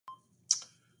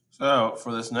So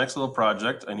for this next little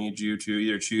project, I need you to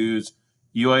either choose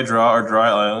UI Draw or Dry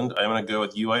Island. I'm going to go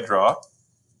with UI Draw.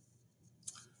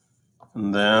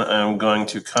 And then I'm going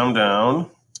to come down,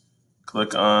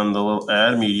 click on the little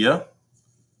Add Media,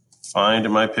 find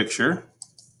my picture.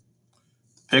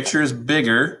 The picture is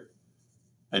bigger.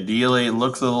 Ideally,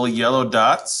 look for the little yellow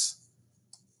dots.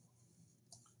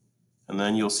 And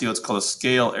then you'll see what's called a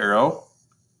scale arrow.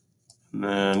 And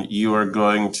then you are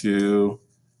going to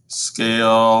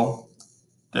scale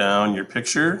down your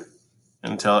picture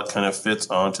until it kind of fits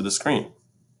onto the screen.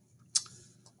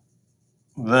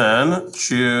 Then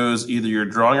choose either your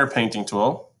drawing or painting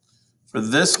tool. For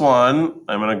this one,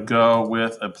 I'm going to go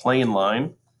with a plane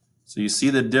line. So you see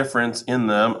the difference in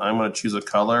them. I'm going to choose a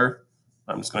color.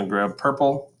 I'm just going to grab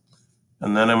purple.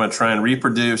 And then I'm going to try and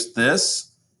reproduce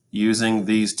this using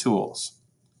these tools.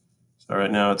 So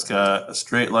right now it's got a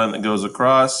straight line that goes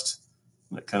across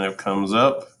and it kind of comes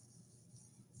up.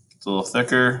 It's a little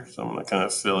thicker, so I'm going to kind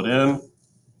of fill it in.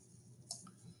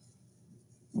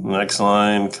 The next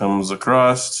line comes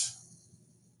across,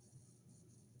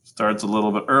 starts a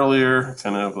little bit earlier,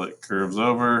 kind of like curves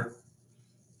over.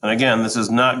 And again, this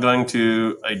is not going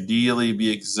to ideally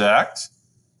be exact.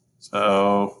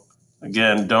 So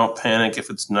again, don't panic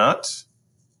if it's not.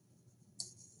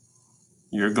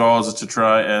 Your goal is to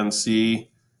try and see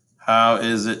how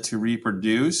is it to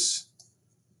reproduce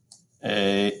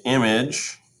an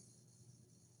image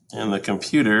in the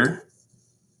computer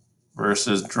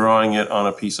versus drawing it on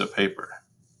a piece of paper.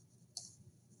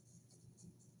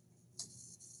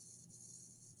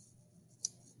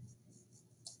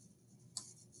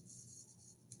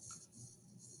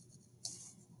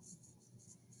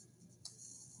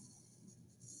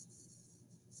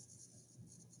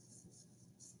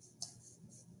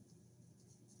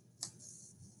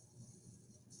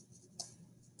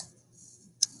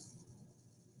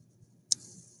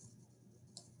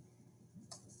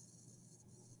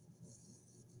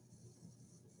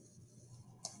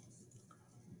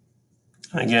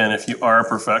 Again, if you are a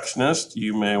perfectionist,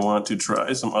 you may want to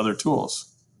try some other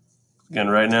tools. Again,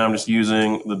 right now I'm just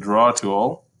using the draw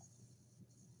tool.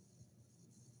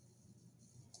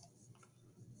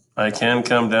 I can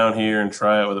come down here and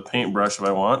try it with a paintbrush if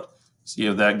I want. See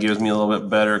if that gives me a little bit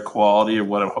better quality of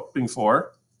what I'm hoping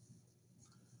for.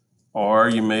 Or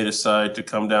you may decide to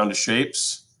come down to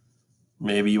shapes.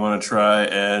 Maybe you want to try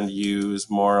and use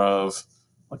more of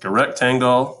like a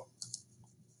rectangle.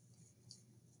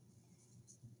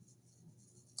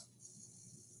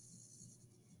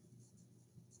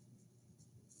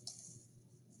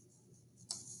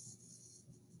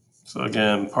 So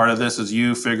again, part of this is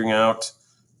you figuring out,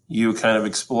 you kind of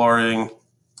exploring,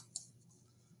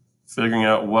 figuring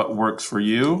out what works for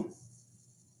you.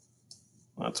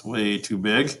 That's way too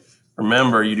big.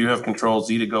 Remember, you do have Control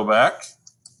Z to go back.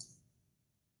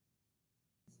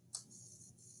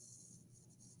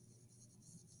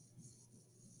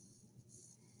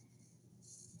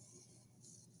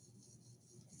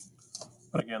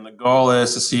 But again, the goal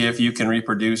is to see if you can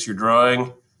reproduce your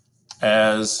drawing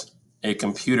as a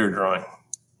computer drawing.